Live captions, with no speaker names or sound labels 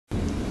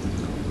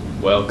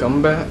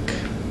Welcome back.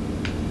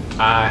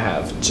 I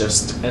have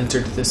just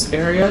entered this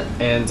area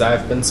and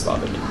I've been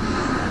spotted.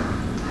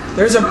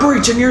 There's a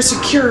breach in your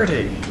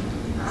security!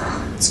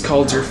 It's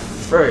called your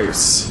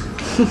face.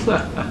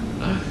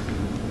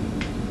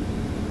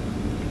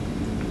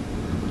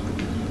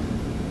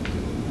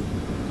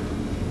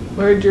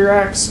 Where'd your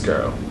axe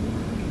go?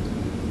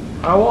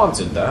 I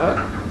wanted that.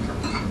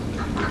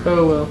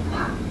 Oh well.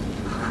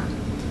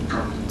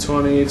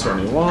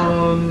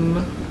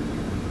 2021.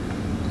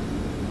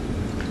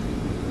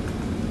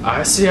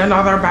 I see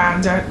another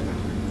bandit.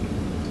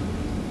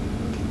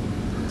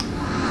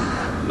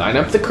 Line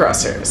up the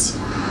crosshairs.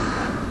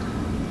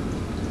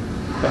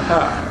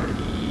 Haha,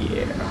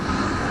 yeah.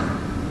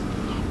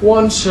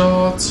 One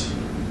shot.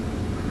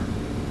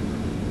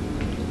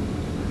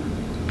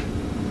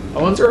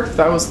 I wonder if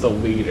that was the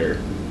leader.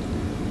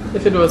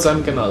 If it was,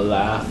 I'm gonna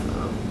laugh.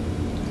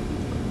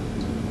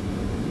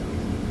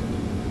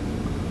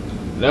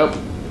 Nope.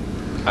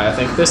 I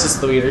think this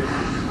is the leader.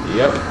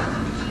 Yep.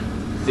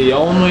 The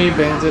only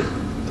bandit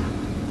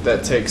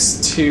that takes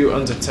 2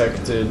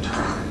 undetected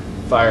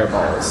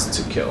fireballs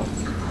to kill.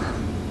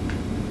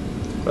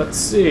 Let's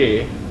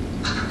see.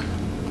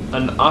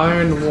 An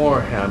iron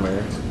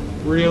warhammer.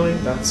 Really?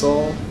 That's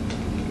all?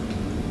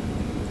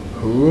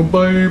 Who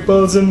by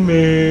buzzing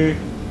me?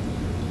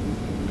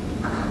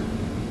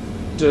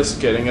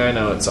 Just kidding, I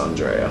know it's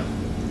Andrea.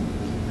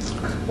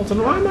 Well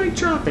then why am I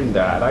dropping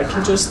that? I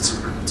can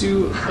just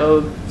do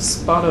a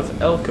spot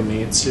of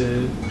alchemy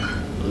to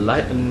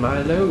lighten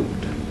my load.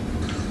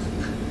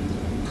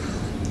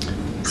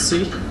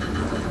 See?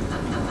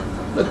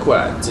 Look what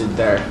I did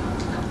there.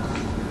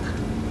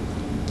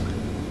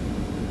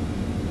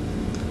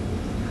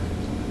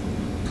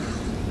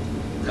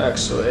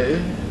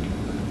 Actually,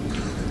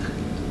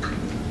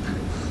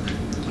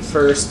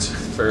 first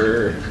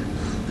for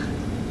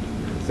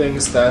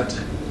things that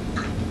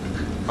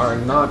are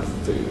not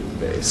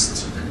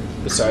food-based,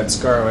 besides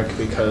garlic,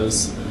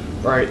 because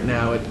right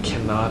now it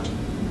cannot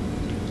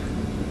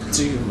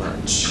do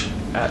much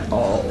at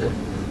all.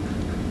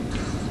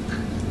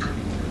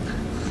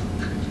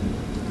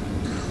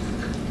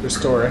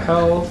 Restore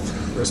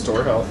health,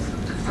 restore health.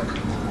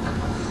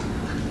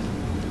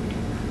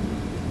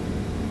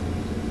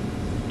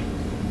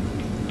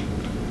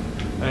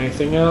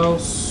 Anything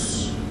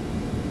else?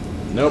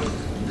 Nope.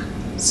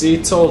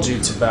 See, told you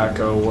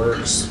tobacco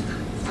works.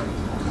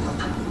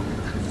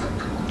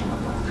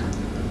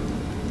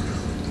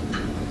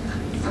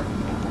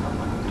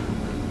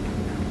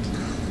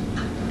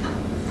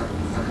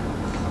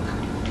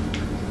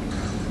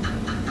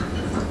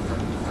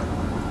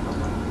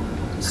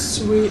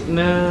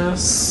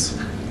 Sweetness.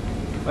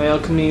 My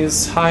alchemy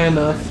is high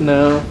enough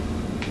now.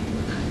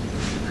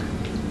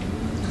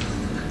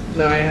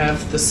 Now I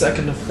have the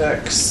second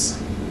effects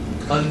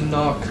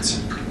unlocked,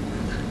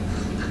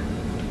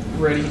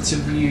 ready to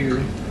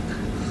view.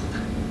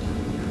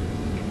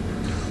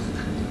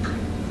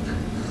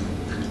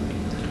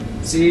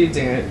 See,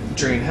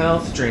 drain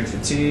health, drain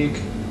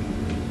fatigue.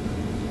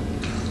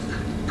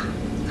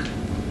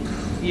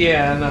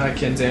 Yeah, now I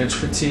can damage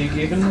fatigue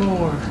even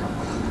more.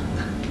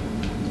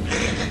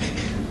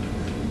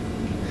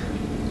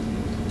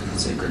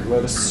 Sacred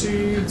lettuce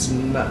seeds,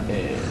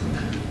 nothing.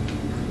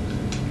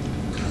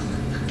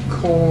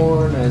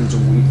 Corn and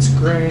wheat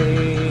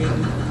grain.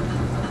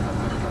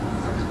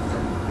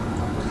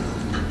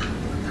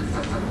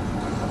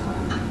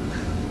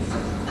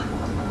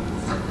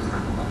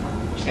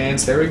 And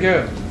there we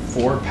go.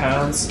 4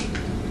 pounds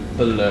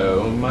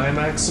below my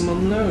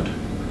maximum load.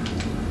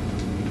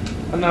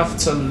 Enough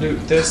to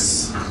loot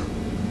this.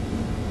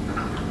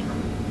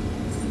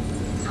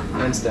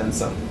 And then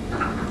some.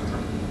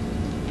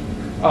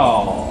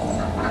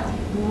 Oh,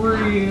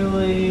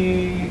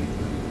 really?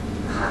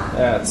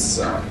 That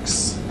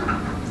sucks.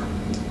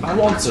 I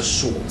want a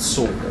short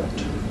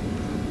sword.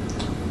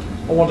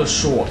 I want a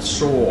short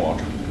sword.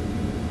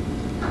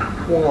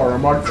 Why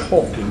am I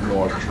talking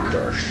like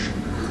this?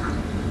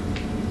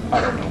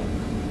 I don't know.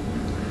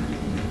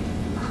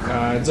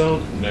 I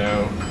don't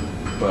know.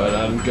 But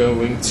I'm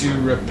going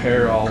to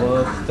repair all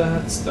of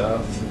that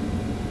stuff.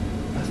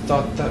 I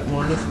thought that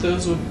one of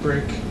those would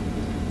break.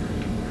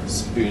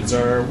 Spoons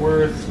are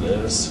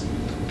worthless.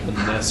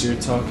 Unless you're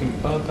talking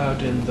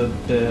about in the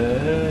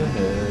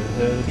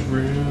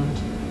bedroom.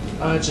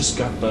 I just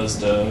got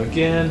buzzed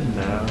again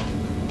now.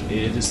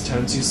 It is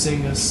time to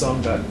sing a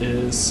song that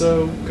is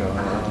so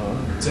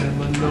goddamn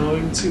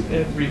annoying to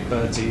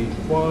everybody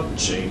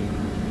watching.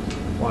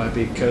 Why?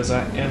 Because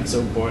I am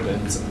so bored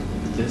and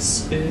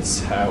this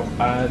is how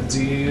I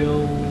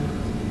deal.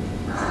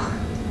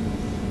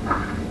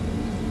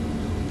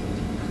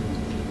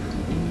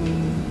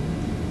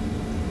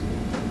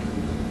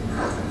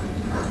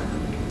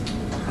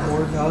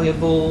 More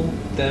valuable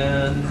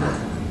than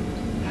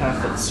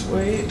half its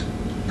weight.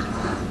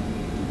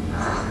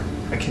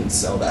 I can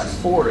sell that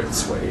for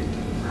its weight.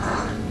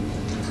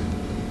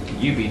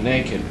 You be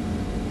naked.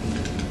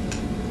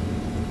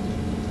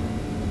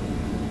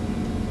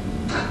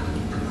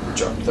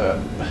 Drop that.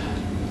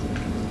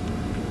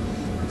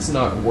 It's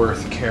not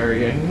worth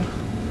carrying.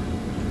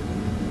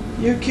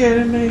 You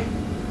kidding me?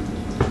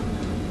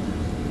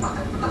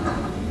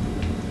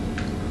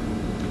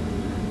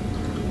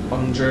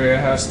 Andrea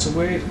has to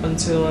wait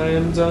until I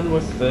am done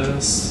with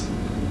this.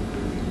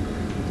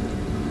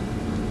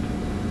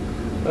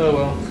 Oh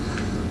well.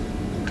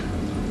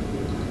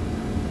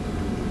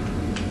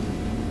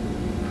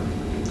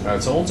 I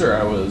told her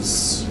I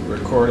was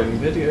recording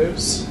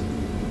videos.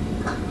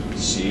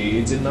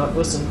 She did not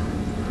listen.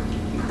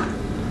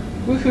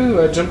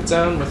 Woohoo, I jumped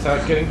down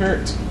without getting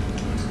hurt.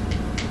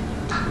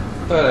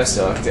 But I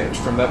still have damage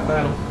from that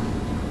battle.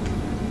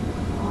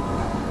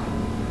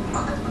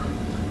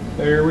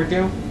 There we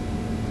go.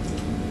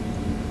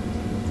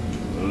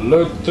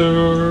 Let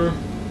there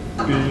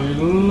be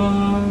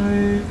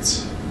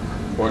light.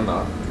 Or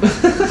not.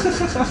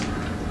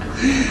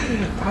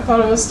 I thought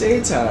it was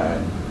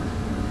daytime.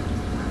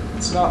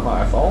 It's not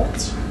my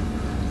fault.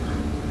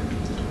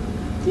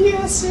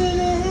 Yes, it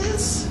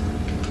is.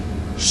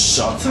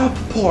 Shut up,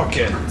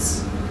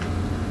 Porkins.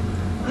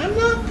 I'm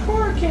not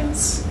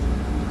Porkins.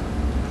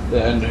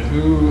 Then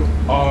who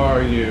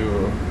are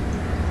you?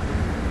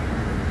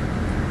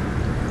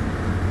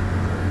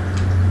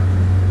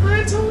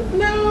 I don't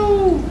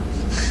know.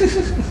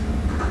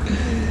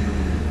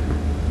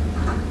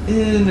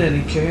 In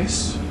any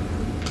case,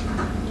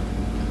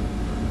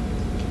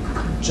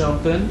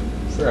 jump in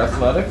for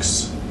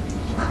athletics.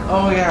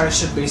 Oh yeah, I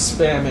should be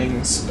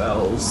spamming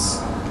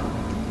spells.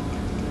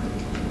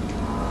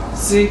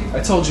 See,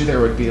 I told you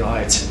there would be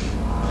light.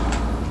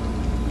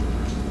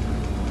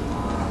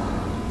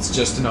 It's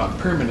just not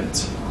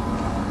permanent.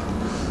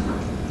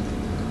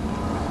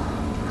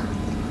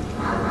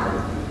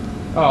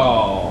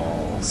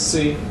 Oh,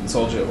 see, I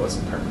told you it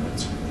wasn't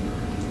permanent.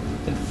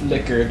 It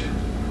flickered.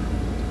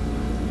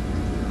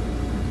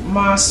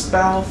 My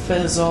spell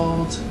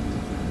fizzled.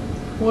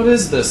 What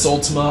is this,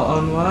 Ultima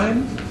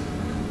Online?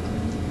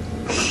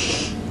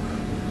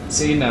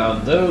 See, now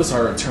those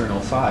are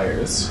eternal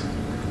fires.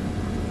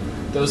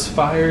 Those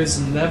fires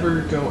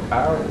never go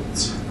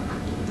out.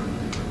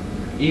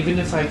 Even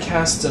if I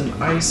cast an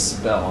ice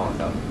spell on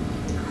them.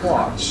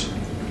 Watch.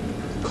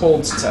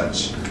 Cold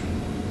touch.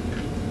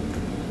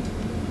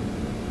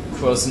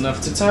 Close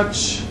enough to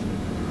touch.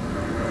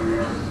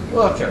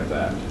 Look at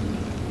that.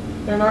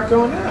 They're not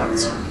going out.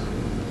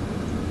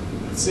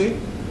 See?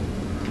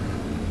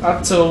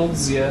 I told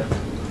ya.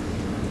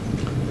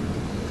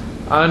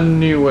 I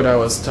knew what I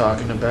was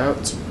talking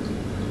about.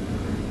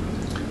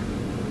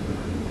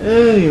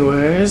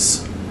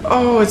 Anyways.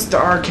 Oh, it's the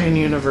Arcane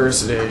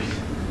University.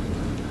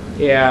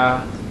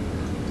 Yeah.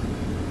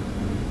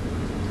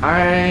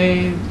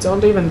 I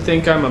don't even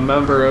think I'm a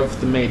member of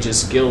the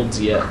Mages Guild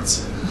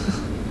yet.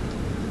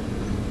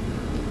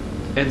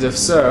 And if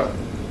so,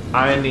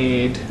 I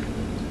need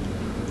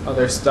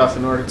other stuff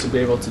in order to be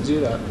able to do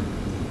that.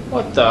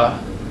 What the?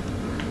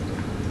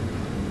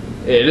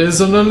 It is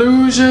an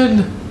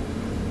illusion!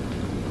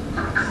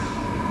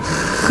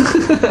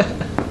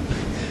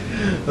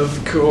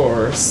 Of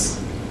course.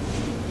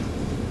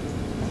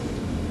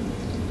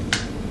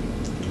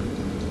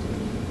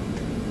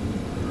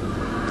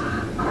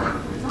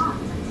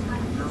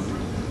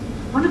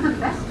 One of the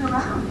best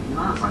around.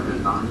 By the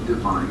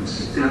non-divine,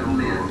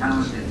 certainly a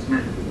talented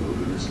smith.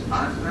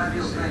 I'm glad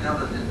you'll say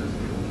other than this.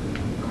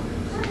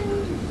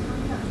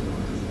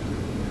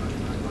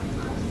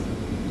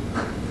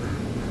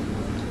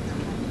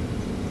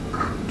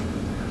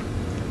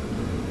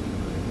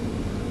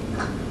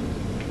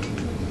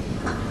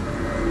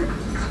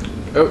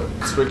 Oh,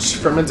 switch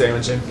from a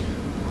damaging.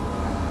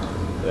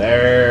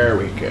 There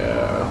we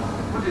go.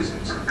 What is it?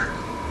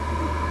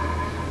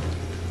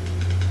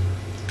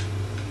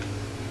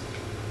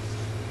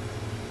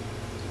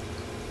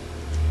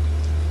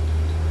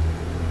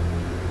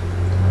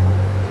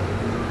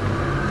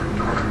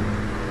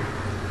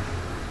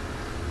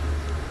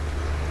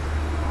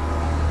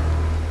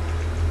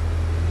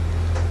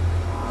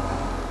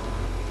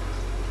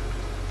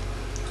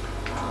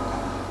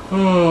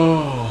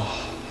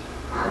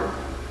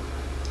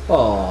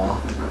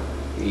 Oh,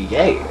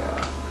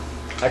 yeah.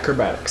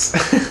 Acrobatics.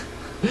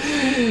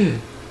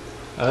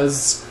 I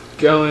was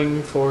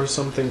going for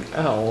something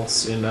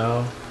else, you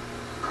know.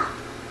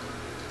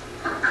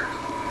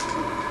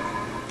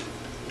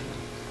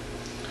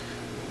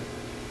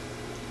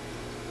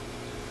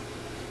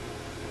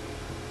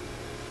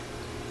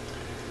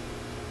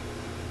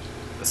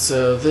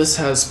 So this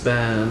has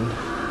been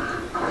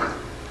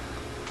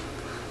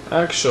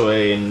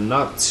actually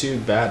not too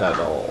bad at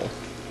all,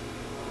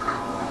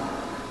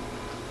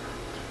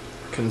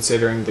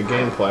 considering the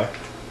gameplay.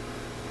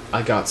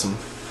 I got some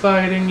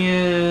fighting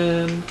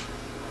in,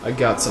 I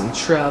got some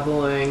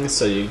traveling,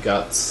 so you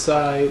got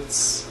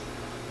sights.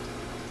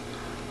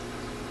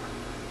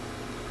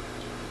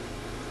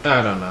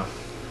 I don't know.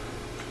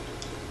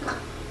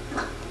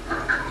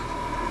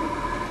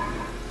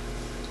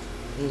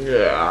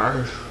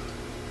 Yeah.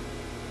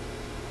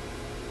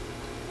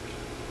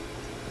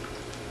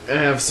 I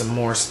have some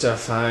more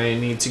stuff I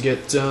need to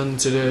get done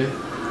today.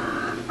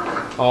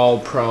 I'll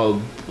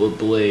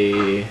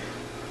probably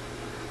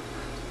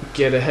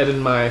get ahead in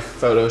my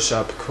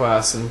Photoshop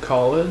class in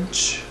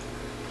college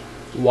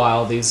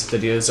while these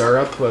videos are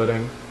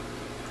uploading.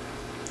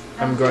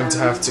 I'm going to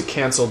have to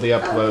cancel the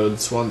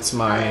uploads once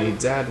my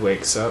dad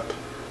wakes up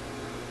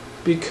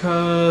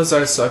because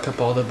I suck up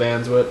all the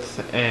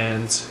bandwidth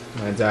and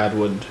my dad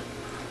would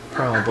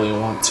probably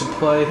want to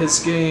play his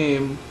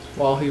game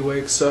while he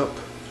wakes up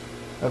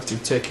after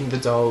taking the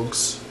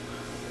dogs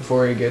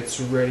before he gets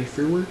ready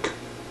for work.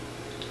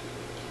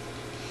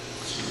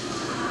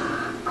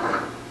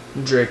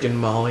 Drake and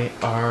Molly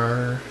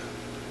are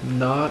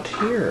not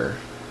here.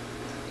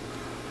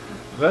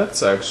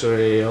 That's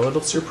actually a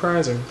little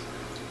surprising.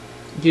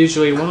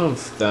 Usually one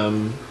of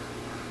them,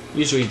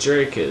 usually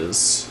Drake,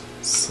 is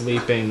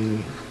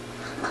sleeping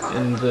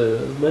in the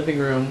living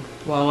room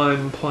while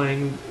I'm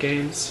playing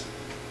games.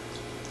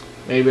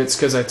 Maybe it's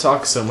because I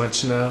talk so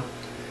much now,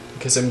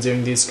 because I'm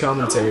doing these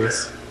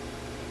commentaries.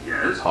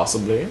 Yes?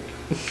 Possibly.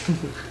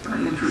 Can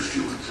I interest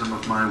you in some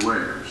of my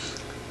wares?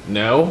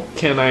 No?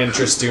 Can I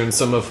interest you in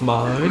some of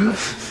mine?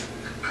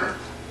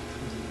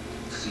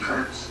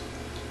 Secrets?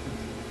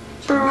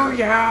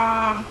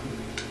 Booyah!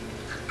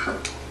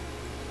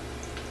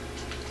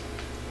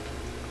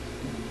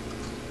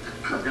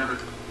 Got it.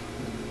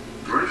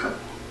 Right.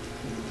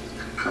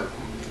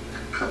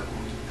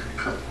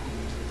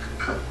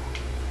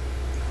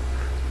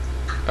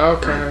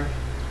 Okay.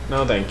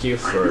 No, thank you I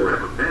do have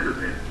for a bed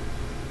of it.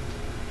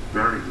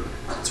 Very good.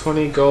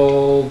 20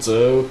 gold.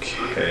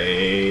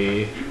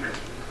 Okay.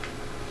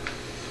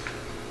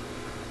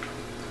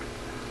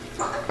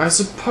 I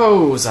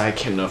suppose I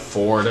can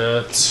afford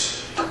it.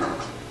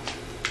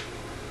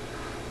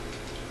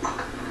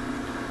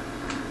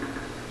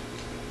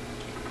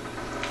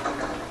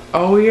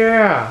 Oh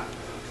yeah,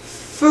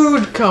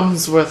 food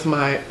comes with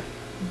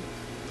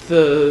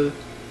the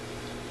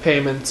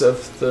payment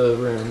of the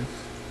room.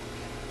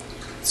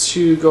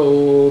 2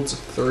 gold,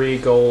 3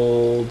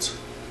 gold,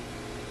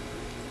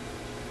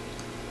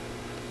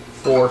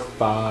 4,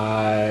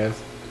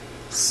 5,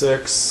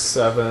 6,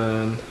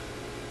 7,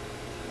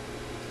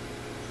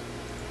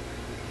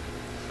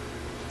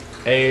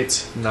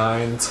 8,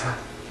 9, 10,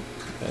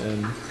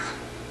 and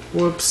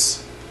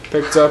whoops,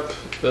 picked up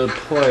the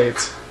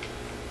plate.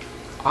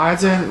 I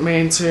didn't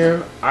mean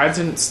to. I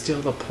didn't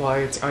steal the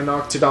plate. I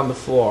knocked it on the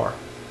floor.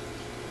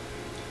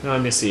 Now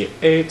let me see.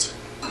 8,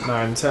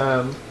 9,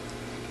 10,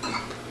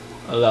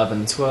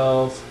 11,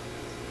 12,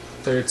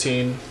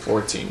 13,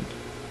 14.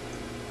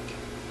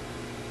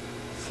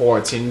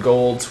 14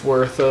 gold's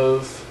worth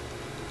of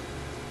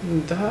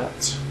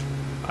that.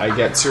 I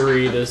get to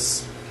read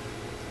this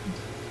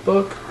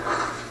book.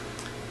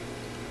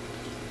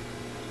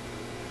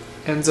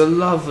 And a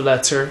love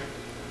letter.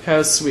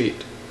 How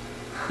sweet.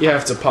 You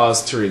have to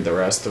pause to read the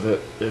rest of it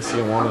if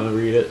you want to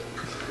read it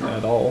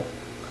at all.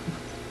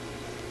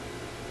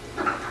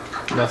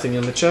 Nothing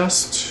in the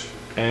chest,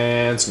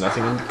 and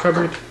nothing in the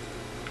cupboard.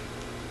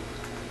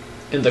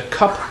 In the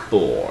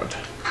cupboard.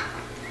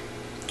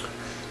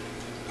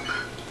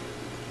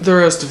 The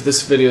rest of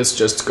this video is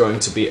just going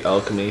to be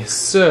alchemy,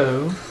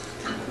 so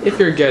if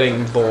you're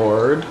getting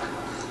bored,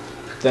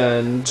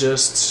 then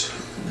just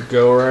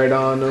go right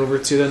on over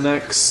to the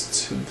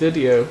next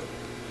video.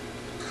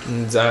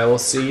 And I will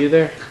see you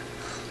there.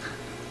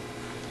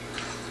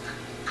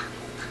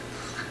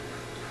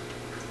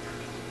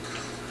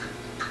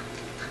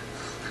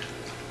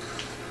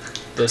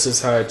 This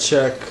is how I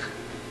check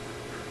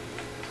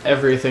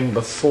everything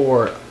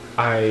before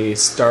I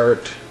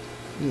start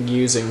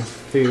using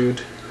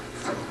food.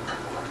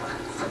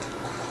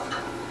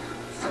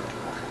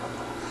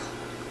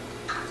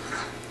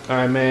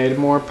 I made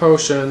more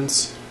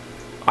potions.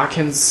 I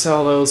can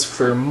sell those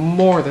for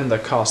more than the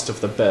cost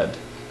of the bed.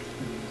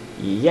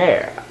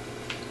 Yeah.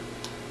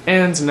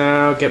 And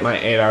now get my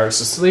 8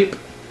 hours of sleep.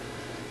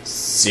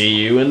 See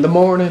you in the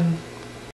morning.